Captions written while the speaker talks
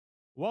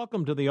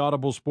Welcome to the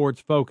Audible Sports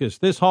Focus.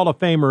 This Hall of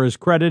Famer is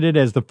credited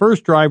as the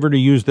first driver to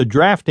use the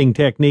drafting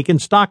technique in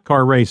stock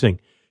car racing.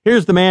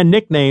 Here's the man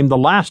nicknamed the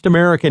last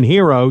American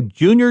hero,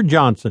 Junior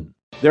Johnson.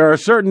 There are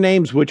certain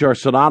names which are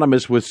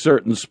synonymous with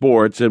certain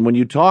sports, and when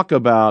you talk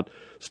about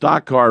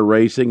stock car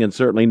racing and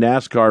certainly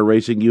NASCAR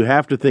racing, you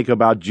have to think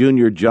about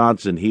Junior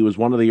Johnson. He was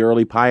one of the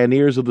early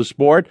pioneers of the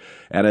sport,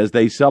 and as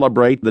they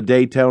celebrate the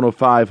Daytona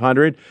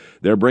 500,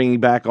 they're bringing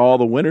back all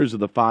the winners of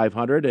the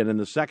 500, and in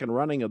the second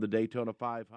running of the Daytona 500,